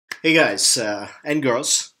Hey guys and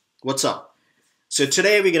girls, what's up? So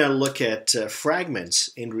today we're going to look at fragments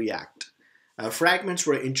in React. Fragments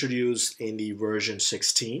were introduced in the version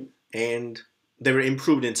 16 and they were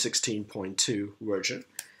improved in 16.2 version.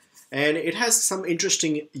 And it has some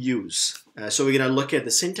interesting use. So we're going to look at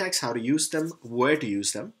the syntax, how to use them, where to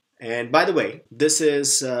use them. And by the way, this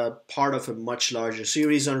is part of a much larger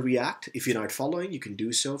series on React. If you're not following, you can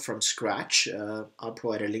do so from scratch. I'll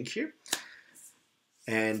provide a link here.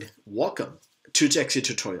 And welcome to techsith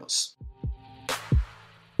tutorials.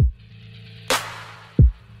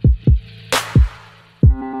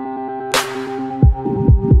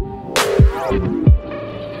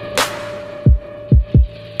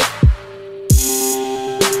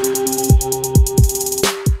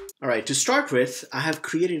 All right, to start with, I have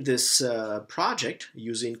created this project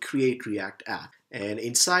using create react app. And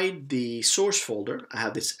inside the source folder, I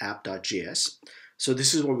have this app.js. So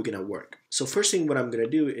this is where we're going to work. So first thing what I'm going to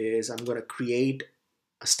do is I'm going to create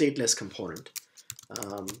a stateless component,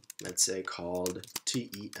 let's say called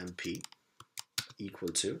temp equal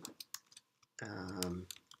to an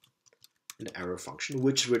arrow function,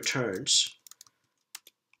 which returns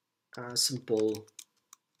a simple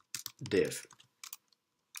div.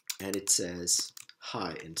 And it says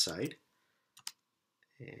hi inside.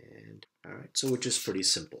 And all right, so which is pretty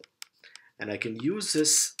simple. And I can use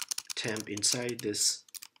this temp inside this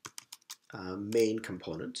main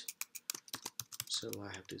component. So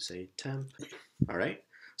I have to say temp. All right.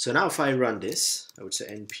 So now if I run this, I would say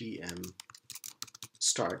npm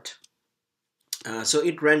start. So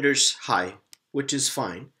it renders hi, which is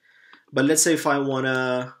fine. But let's say if I want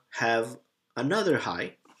to have another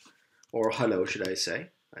hi, or hello, should I say?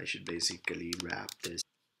 I should basically wrap this,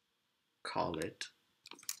 call it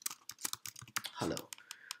hello.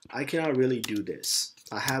 I cannot really do this.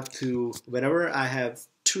 I have to, whenever I have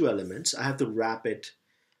two elements, I have to wrap it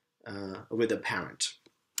with a parent.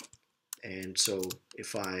 And so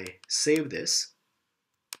if I save this,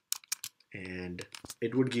 and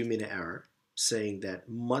it would give me an error saying that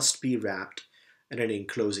must be wrapped and an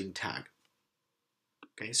enclosing tag.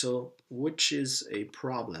 Okay, so which is a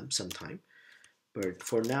problem sometime. But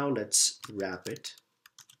for now, let's wrap it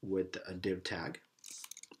with a div tag.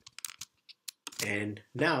 And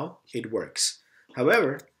now it works.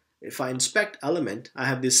 However, if I inspect element, I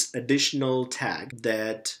have this additional tag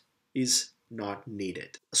that is not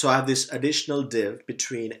needed. So I have this additional div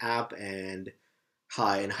between app and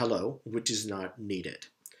hi and hello, which is not needed.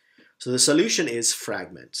 So the solution is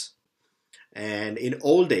fragments. And in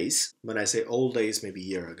old days, when I say old days, maybe a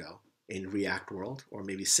year ago in React world, or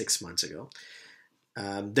maybe 6 months ago,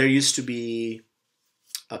 there used to be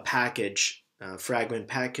a package, fragment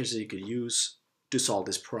package that you could use to solve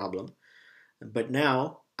this problem. But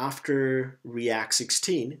now, after React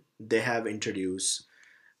 16, they have introduced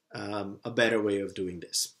a better way of doing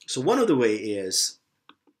this. So one of the way is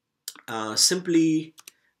simply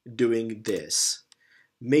doing this.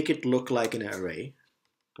 Make it look like an array.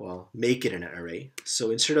 Well, make it an array.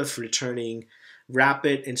 So instead of returning,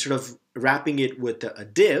 instead of wrapping it with a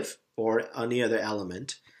div or any other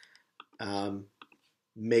element,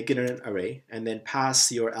 make it an array and then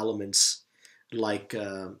pass your elements like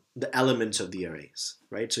the elements of the arrays,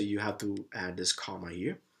 right? So you have to add this comma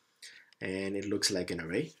here and it looks like an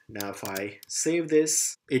array. Now if I save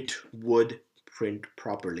this, it would print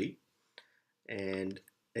properly. And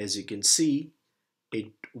as you can see,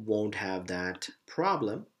 it won't have that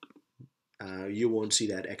problem. You won't see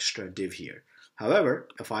that extra div here. However,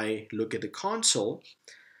 if I look at the console,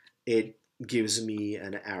 it gives me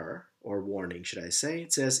an error or warning, should I say.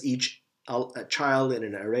 It says each child in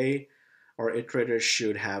an array or iterator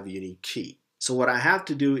should have a unique key. So what I have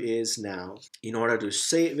to do is now, in order to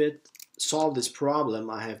save it, solve this problem,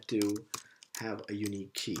 I have to have a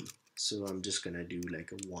unique key. So I'm just gonna do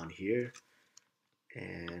like a 1 here,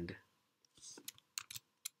 and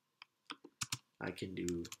I can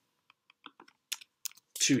do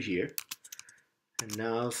 2 here. And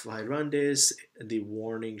now if I run this, the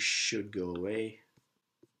warning should go away.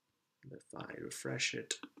 If I refresh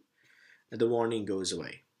it, and the warning goes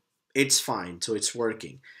away. It's fine, so it's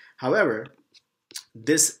working. However,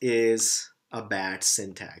 this is a bad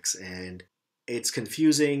syntax and it's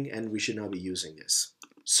confusing and we should not be using this.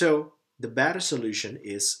 So the better solution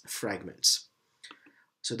is fragments.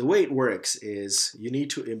 So the way it works is you need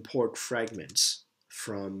to import fragments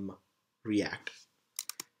from React.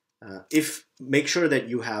 Make sure that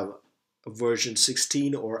you have a version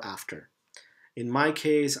 16 or after. In my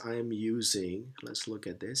case, I am using, let's look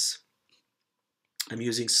at this. I'm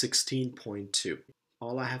using 16.2.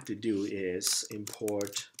 All I have to do is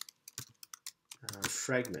import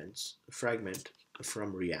fragment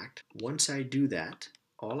from React. Once I do that,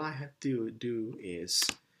 all I have to do is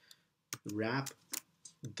wrap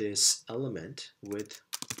this element with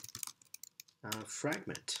a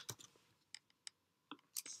fragment.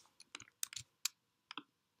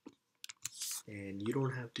 And you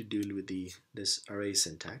don't have to deal with this array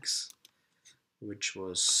syntax, which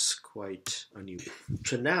was quite unusual.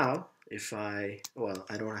 So now if I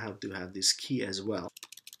don't have to have this key as well.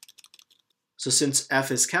 So since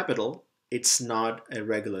F is capital, it's not a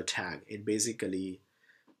regular tag. It basically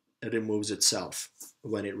removes itself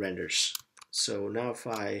when it renders. So now if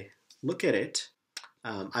I look at it,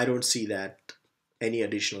 I don't see that any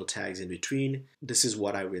additional tags in between. This is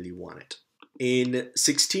what I really wanted. In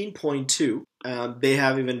 16.2, they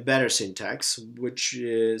have even better syntax, which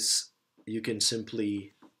is you can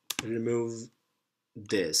simply remove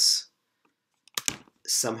this.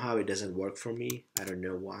 Somehow it doesn't work for me. I don't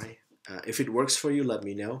know why. If it works for you, let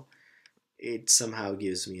me know. It somehow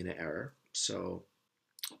gives me an error. So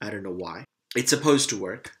I don't know why. It's supposed to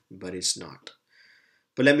work, but it's not.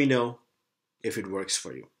 But let me know if it works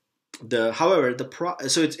for you. However,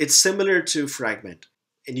 so it's similar to Fragment,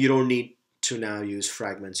 and you don't need to now use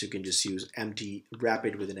fragments. You can just use empty, wrap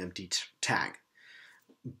it with an empty tag.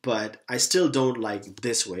 But I still don't like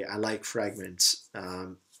this way. I like fragments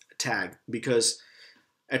tag because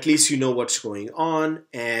at least you know what's going on.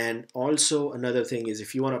 And also another thing is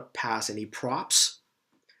if you want to pass any props,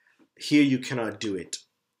 here you cannot do it.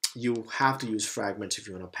 You have to use fragments if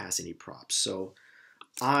you want to pass any props. So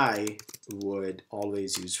I would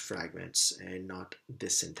always use fragments and not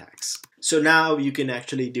this syntax. So now you can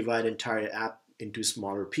actually divide entire app into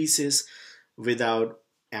smaller pieces without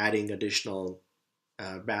adding additional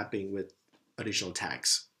wrapping with additional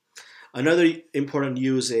tags. Another important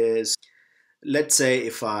use is, let's say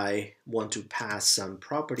if I want to pass some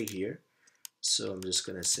property here. So I'm just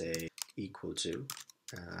going to say equal to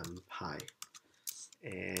hi.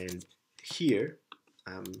 And here,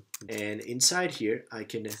 and inside here, I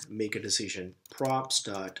can make a decision props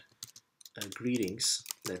dot greetings,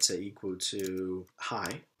 let's say equal to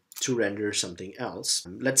hi, to render something else.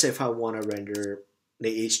 Let's say if I want to render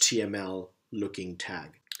the HTML looking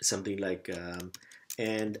tag, something like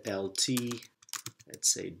and lt, let's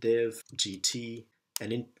say div gt,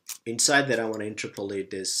 and inside that I want to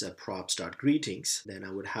interpolate this props dot greetings. Then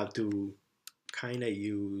I would have to kind of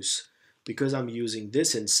use, because I'm using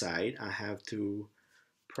this inside, I have to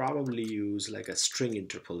probably use like a string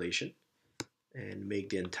interpolation and make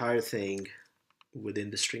the entire thing within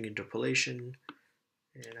the string interpolation.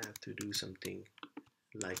 And I have to do something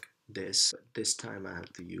like this. But this time I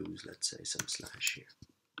have to use, let's say, some slash here.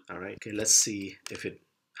 All right. Okay, let's see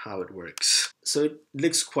how it works. So it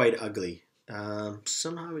looks quite ugly.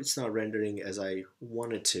 Somehow it's not rendering as I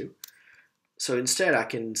wanted to. So instead I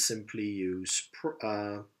can simply use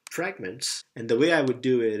fragments. And the way I would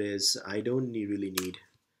do it is I don't really need,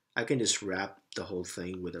 I can just wrap the whole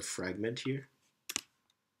thing with a fragment here.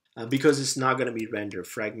 Because it's not going to be render,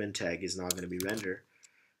 fragment tag is not going to be render.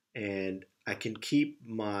 And I can keep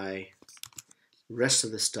my rest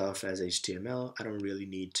of the stuff as HTML. I don't really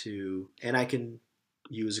need to, and I can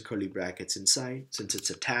use the curly brackets inside since it's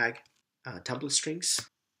a tag, template strings,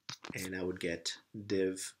 and I would get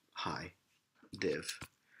div hi div,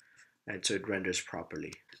 and so it renders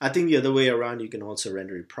properly. I think the other way around, you can also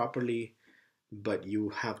render it properly, but you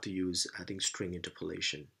have to use, I think, string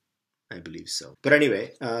interpolation. I believe so. But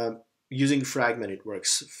anyway, using fragment, it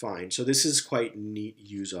works fine. So this is quite neat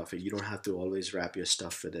use of it. You don't have to always wrap your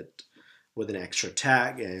stuff with it with an extra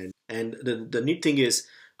tag. And the neat thing is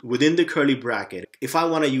within the curly bracket, if I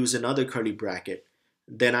want to use another curly bracket,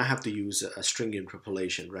 then I have to use a string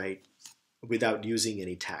interpolation, right? Without using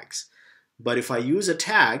any tags. But if I use a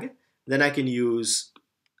tag, then I can use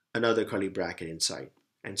another curly bracket inside.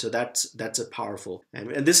 And so that's a powerful,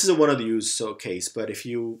 and this is one of the use case. But if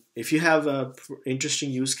you have a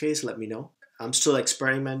interesting use case, let me know. I'm still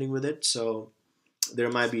experimenting with it, so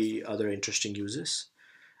there might be other interesting uses.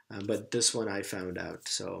 But this one I found out,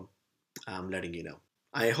 so I'm letting you know.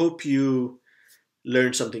 I hope you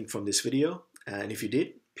learned something from this video, and if you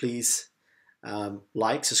did, please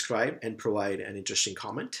like, subscribe, and provide an interesting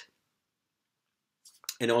comment.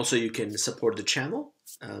 And also you can support the channel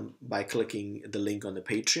by clicking the link on the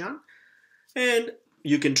Patreon. And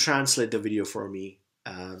you can translate the video for me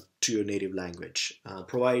to your native language.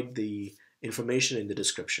 Provide the information in the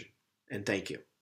description. And thank you.